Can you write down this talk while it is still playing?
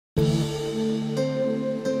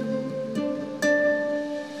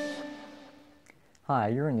Hi,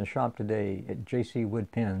 you're in the shop today at JC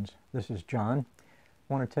Wood Pens. This is John.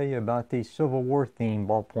 I want to tell you about the Civil War theme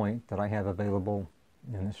ballpoint that I have available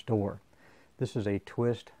in the store. This is a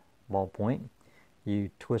twist ballpoint. You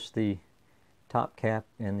twist the top cap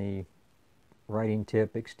and the writing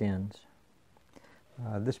tip extends.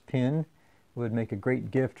 This pen would make a great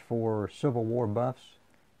gift for Civil War buffs,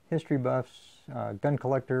 history buffs, gun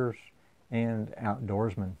collectors, and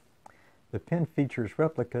outdoorsmen. The pen features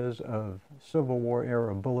replicas of Civil War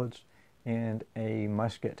era bullets and a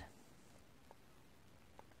musket.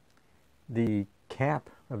 The cap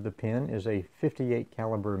of the pen is a .58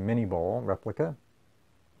 caliber mini ball replica.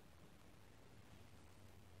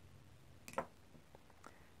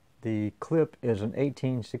 The clip is an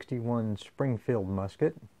 1861 Springfield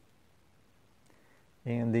musket,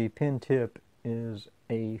 and the pen tip is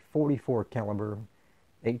a .44 caliber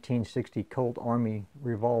 1860 Colt Army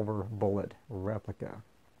revolver bullet replica.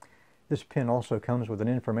 This pen also comes with an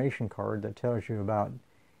information card that tells you about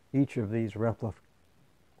each of these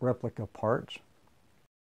replica parts.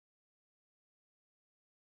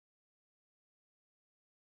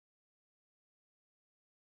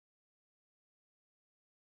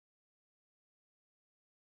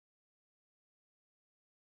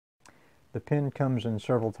 The pen comes in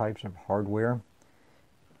several types of hardware,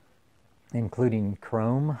 including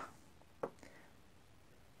chrome,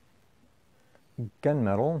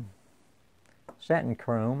 gunmetal, satin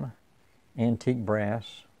chrome, antique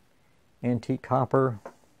brass, antique copper,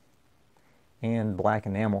 and black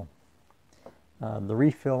enamel. The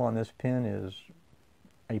refill on this pen is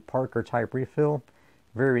a Parker type refill,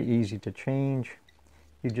 very easy to change.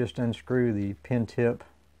 You just unscrew the pen tip,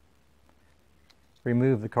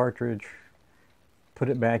 remove the cartridge, put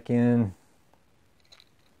it back in,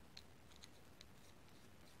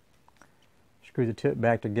 screw the tip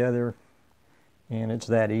back together, and it's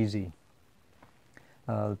that easy.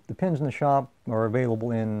 The pens in the shop are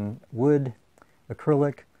available in wood,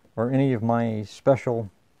 acrylic, or any of my special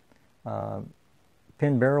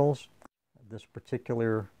pen barrels. This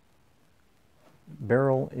particular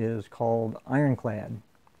barrel is called Ironclad.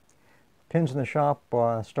 Pens in the shop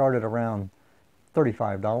start at around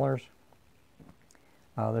 $35.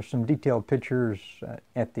 There's some detailed pictures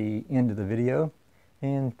at the end of the video,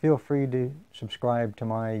 and feel free to subscribe to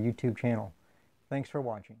my YouTube channel. Thanks for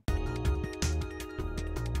watching.